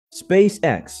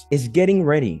SpaceX is getting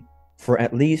ready for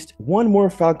at least one more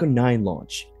Falcon 9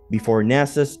 launch before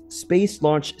NASA's Space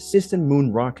Launch System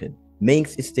moon rocket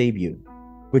makes its debut,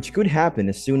 which could happen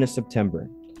as soon as September.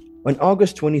 On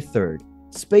August 23rd,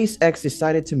 SpaceX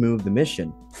decided to move the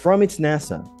mission from its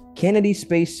NASA Kennedy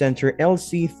Space Center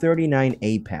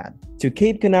LC-39A pad to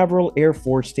Cape Canaveral Air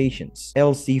Force Station's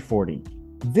LC-40.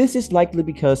 This is likely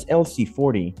because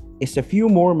LC-40 is a few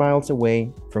more miles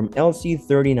away from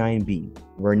LC-39B,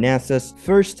 where NASA's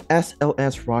first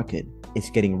SLS rocket is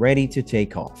getting ready to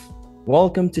take off.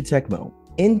 Welcome to Techmo.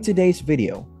 In today's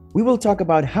video, we will talk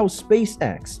about how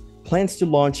SpaceX plans to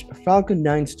launch Falcon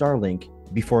 9 Starlink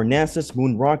before NASA's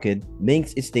moon rocket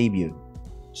makes its debut.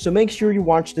 So make sure you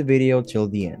watch the video till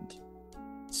the end.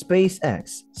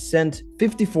 SpaceX sent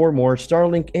 54 more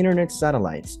Starlink internet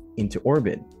satellites into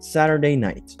orbit Saturday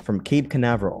night from Cape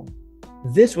Canaveral.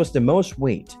 This was the most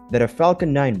weight that a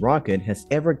Falcon 9 rocket has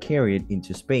ever carried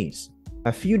into space.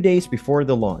 A few days before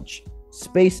the launch,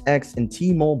 SpaceX and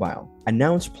T-Mobile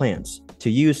announced plans to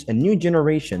use a new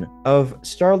generation of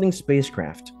Starlink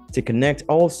spacecraft to connect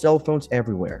all cell phones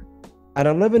everywhere. At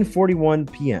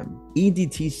 11:41 p.m.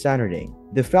 EDT Saturday,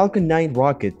 the Falcon 9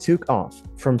 rocket took off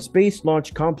from Space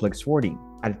Launch Complex 40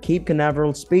 at Cape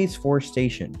Canaveral Space Force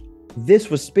Station. This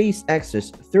was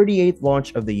SpaceX's 38th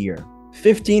launch of the year.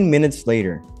 15 minutes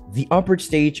later, the upper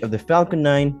stage of the Falcon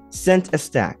 9 sent a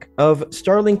stack of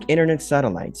Starlink internet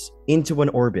satellites into an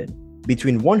orbit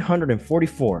between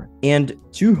 144 and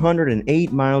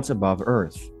 208 miles above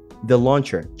Earth. The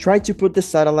launcher tried to put the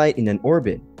satellite in an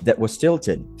orbit that was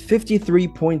tilted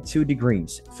 53.2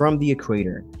 degrees from the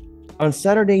equator. On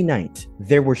Saturday night,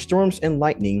 there were storms and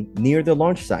lightning near the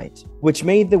launch site, which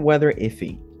made the weather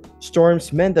iffy.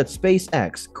 Storms meant that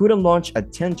SpaceX couldn't launch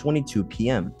at 10:22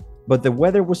 p.m., but the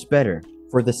weather was better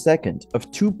for the second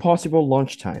of two possible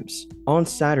launch times on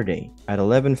Saturday at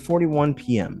 11:41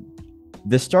 p.m.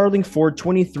 The Starlink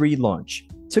 423 launch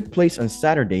took place on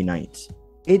Saturday night.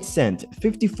 It sent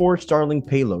 54 Starlink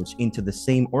payloads into the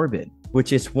same orbit,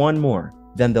 which is one more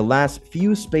than the last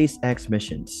few SpaceX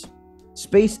missions.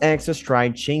 SpaceX has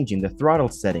tried changing the throttle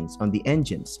settings on the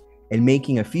engines and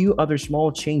making a few other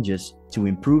small changes to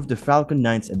improve the Falcon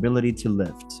 9's ability to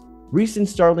lift. Recent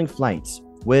Starlink flights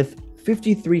with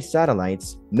 53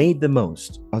 satellites made the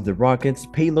most of the rocket's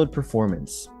payload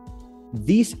performance.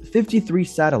 These 53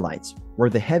 satellites were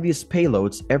the heaviest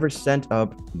payloads ever sent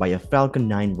up by a Falcon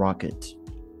 9 rocket.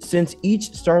 Since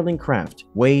each Starlink craft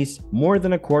weighs more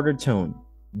than a quarter ton,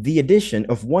 the addition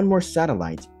of one more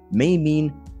satellite may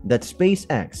mean that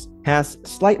SpaceX has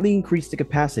slightly increased the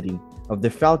capacity of the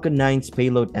Falcon 9's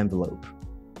payload envelope.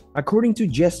 According to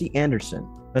JESSIE Anderson,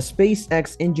 a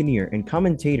SpaceX engineer and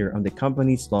commentator on the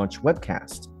company's launch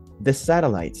webcast, the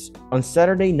satellites on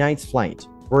Saturday night's flight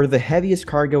were the heaviest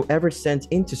cargo ever sent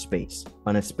into space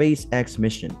on a SpaceX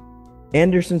mission.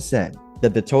 Anderson said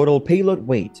that the total payload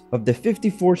weight of the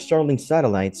 54 Starlink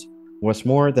satellites was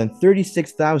more than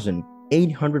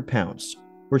 36,800 pounds,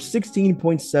 or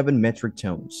 16.7 metric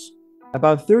tons.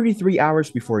 About 33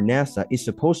 hours before NASA is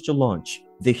supposed to launch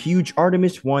the huge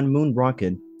Artemis 1 moon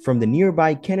rocket from the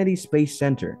nearby Kennedy Space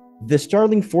Center, the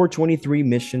Starlink 423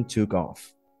 mission took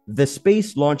off. The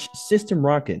Space Launch System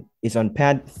rocket is on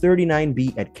Pad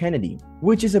 39B at Kennedy,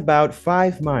 which is about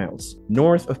 5 miles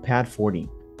north of Pad 40,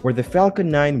 where the Falcon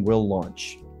 9 will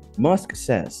launch. Musk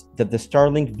says that the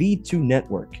Starlink V2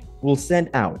 network will send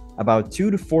out about 2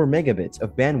 to 4 megabits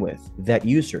of bandwidth that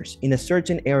users in a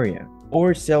certain area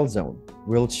or cell zone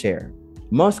will share.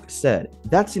 Musk said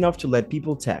that's enough to let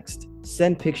people text,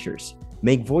 send pictures,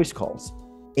 make voice calls,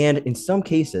 and in some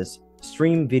cases,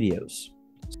 stream videos.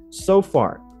 So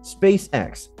far,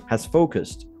 SpaceX has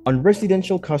focused on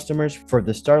residential customers for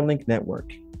the Starlink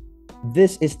network.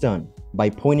 This is done by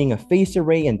pointing a phased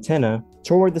array antenna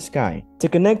toward the sky to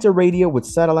connect a radio with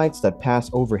satellites that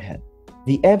pass overhead.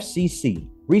 The FCC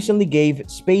recently gave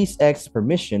SpaceX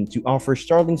permission to offer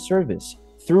Starlink service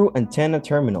through antenna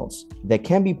terminals that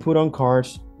can be put on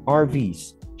cars,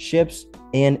 RVs, ships,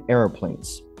 and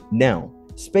airplanes. Now,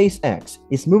 SpaceX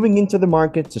is moving into the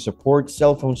market to support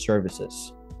cell phone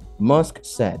services. Musk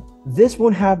said this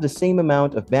won't have the same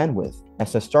amount of bandwidth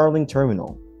as a Starlink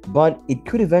terminal, but it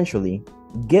could eventually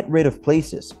get rid of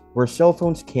places where cell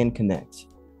phones can connect.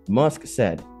 Musk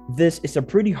said, "This is a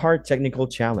pretty hard technical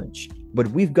challenge, but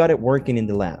we've got it working in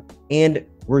the lab, and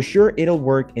we're sure it'll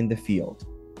work in the field."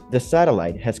 The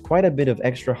satellite has quite a bit of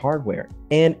extra hardware,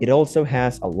 and it also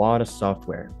has a lot of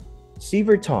software.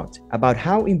 Seaver talked about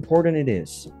how important it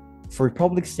is for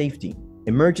public safety,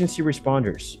 emergency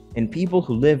responders, and people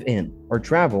who live in or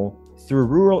travel through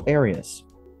rural areas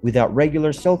without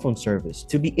regular cell phone service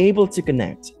to be able to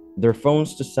connect their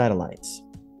phones to satellites.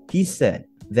 He said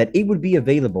that it would be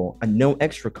available at no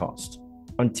extra cost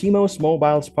on Techmo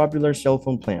Mobile's popular cell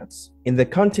phone plans in the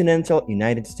continental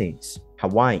United States,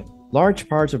 Hawaii, large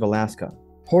parts of Alaska,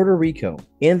 Puerto Rico,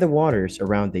 and the waters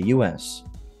around the US.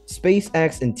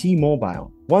 SpaceX and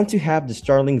T-Mobile want to have the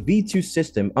Starlink V2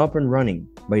 system up and running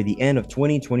by the end of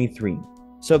 2023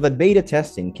 so that beta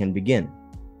testing can begin.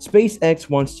 SpaceX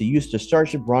wants to use the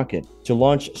Starship rocket to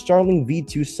launch Starlink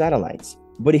V2 satellites,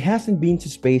 but it hasn't been to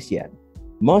space yet.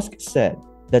 Musk said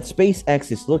that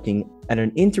SpaceX is looking at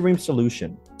an interim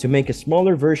solution to make a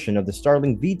smaller version of the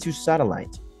Starlink V2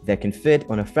 satellite that can fit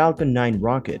on a Falcon 9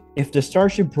 rocket if the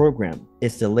Starship program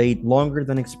is delayed longer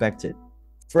than expected.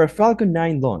 For a Falcon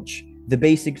 9 launch, the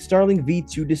basic Starlink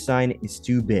V2 design is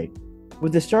too big.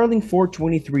 With the Starlink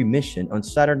 423 mission on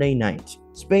Saturday night,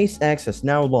 SpaceX has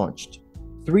now launched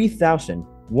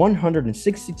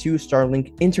 3,162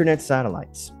 Starlink internet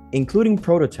satellites, including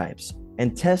prototypes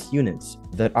and test units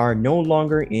that are no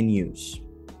longer in use.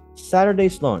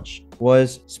 Saturday's launch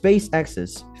was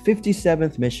SpaceX's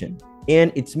 57th mission,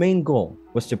 and its main goal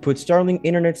was to put Starlink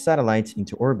internet satellites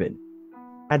into orbit.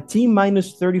 At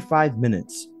T-35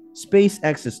 minutes,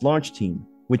 SpaceX's launch team,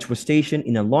 which was stationed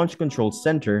in a launch control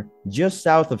center just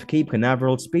south of Cape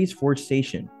Canaveral Space Force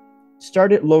Station,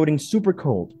 started loading super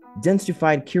cold,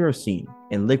 densified kerosene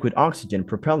and liquid oxygen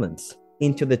propellants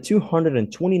into the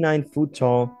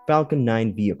 229-foot-tall Falcon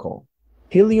 9 vehicle.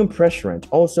 Helium pressurant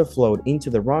also flowed into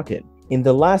the rocket in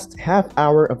the last half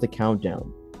hour of the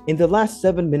countdown. In the last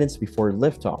 7 minutes before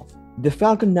liftoff, the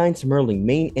Falcon 9's Merlin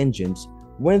main engines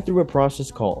went through a process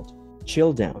called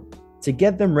chill down to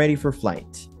get them ready for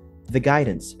flight. The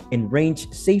guidance and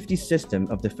range safety system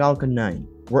of the Falcon 9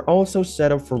 were also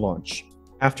set up for launch.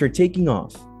 After taking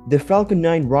off, the Falcon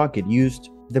 9 rocket used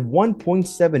the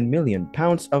 1.7 million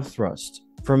pounds of thrust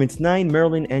from its 9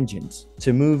 Merlin engines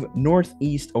to move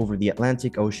northeast over the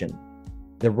Atlantic Ocean.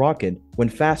 The rocket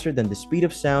went faster than the speed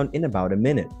of sound in about a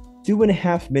minute.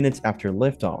 2.5 minutes after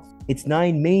liftoff, its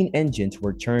 9 main engines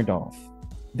were turned off.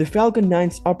 The Falcon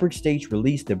 9's upper stage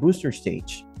released the booster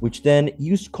stage, which then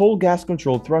used cold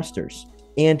gas-controlled thrusters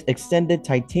and extended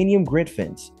titanium grid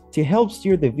fins to help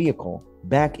steer the vehicle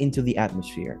back into the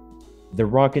atmosphere. The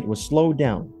rocket was slowed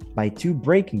down by 2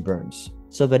 braking burns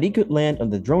so that it could land on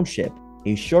the drone ship,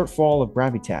 a short fall of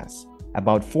gravitas,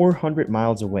 about 400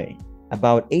 miles away,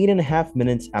 about 8.5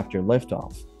 minutes after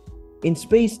liftoff. In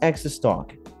SpaceX's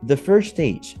talk, the first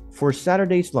stage for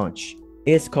Saturday's launch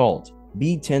is called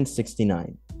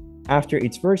B-1069. After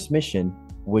its first mission,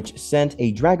 which sent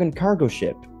a Dragon cargo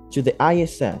ship to the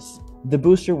ISS, the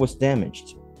booster was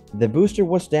damaged. The booster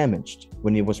was damaged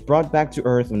when it was brought back to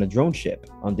Earth on a drone ship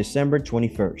on December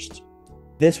 21st.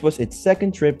 This was its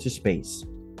second trip to space.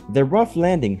 The rough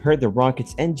landing hurt the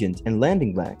rocket's engines and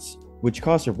landing legs, which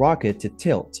caused the rocket to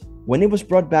tilt when it was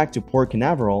brought back to Port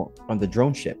Canaveral on the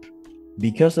drone ship.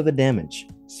 Because of the damage,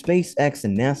 SpaceX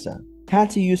and NASA had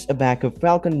to use a backup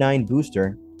Falcon 9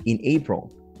 booster in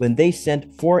April when they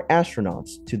sent 4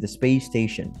 astronauts to the space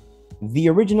station. The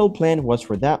original plan was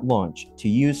for that launch to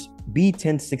use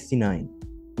B-1069,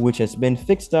 which has been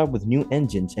fixed up with new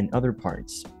engines and other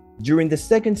parts. During the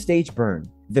second stage burn,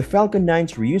 the Falcon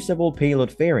 9's reusable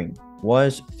payload fairing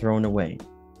was thrown away.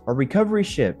 A recovery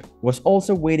ship was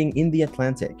also waiting in the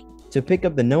Atlantic to pick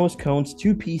up the nose cone's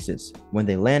 2 pieces when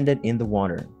they landed in the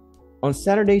water. On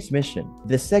Saturday's mission,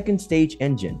 the second stage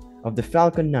engine of the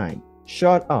Falcon 9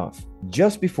 shut off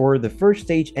just before the first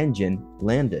stage engine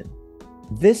landed.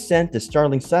 This sent the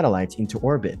Starlink satellites into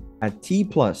orbit at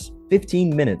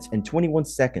T+15 minutes and 21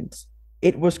 seconds.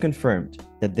 It was confirmed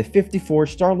that the 54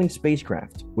 Starlink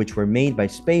spacecraft, which were made by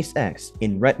SpaceX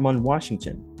in Redmond,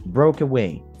 Washington, broke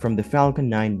away from the Falcon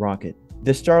 9 rocket.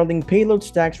 The Starlink payload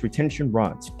stack's retention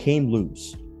rods came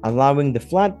loose, allowing the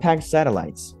flat-packed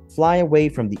satellites fly away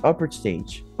from the upper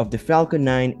stage of the Falcon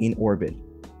 9 in orbit.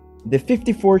 The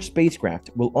 54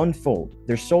 spacecraft will unfold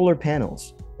their solar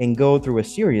panels and go through a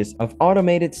series of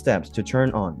automated steps to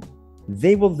turn on.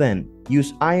 They will then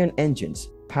use ion engines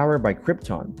powered by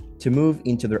Krypton to move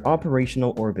into their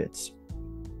operational orbits.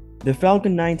 The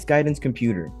Falcon 9's guidance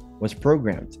computer was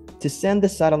programmed to send the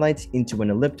satellites into an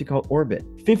elliptical orbit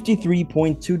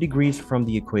 53.2 degrees from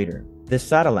the equator. The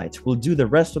satellites will do the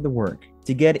rest of the work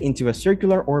to get into a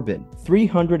circular orbit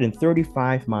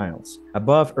 335 miles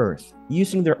above Earth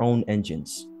using their own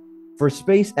engines. For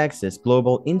SpaceX's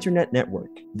global internet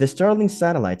network, the Starlink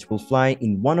satellites will fly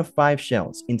in one of 5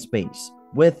 shells in space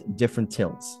with different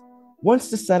tilts.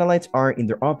 Once the satellites are in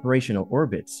their operational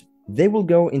orbits, they will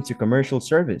go into commercial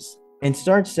service and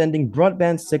start sending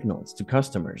broadband signals to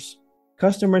customers.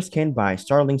 customers can buy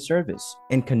Starlink service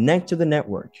and connect to the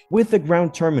network with the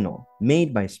ground terminal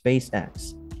made by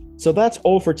SpaceX. So that's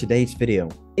all for today's video.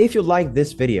 If you like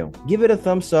this video, give it a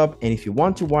thumbs up, and if you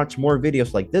want to watch more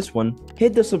videos like this one,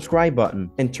 hit the subscribe button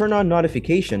and turn on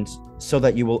notifications so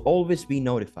that you will always be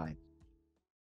notified.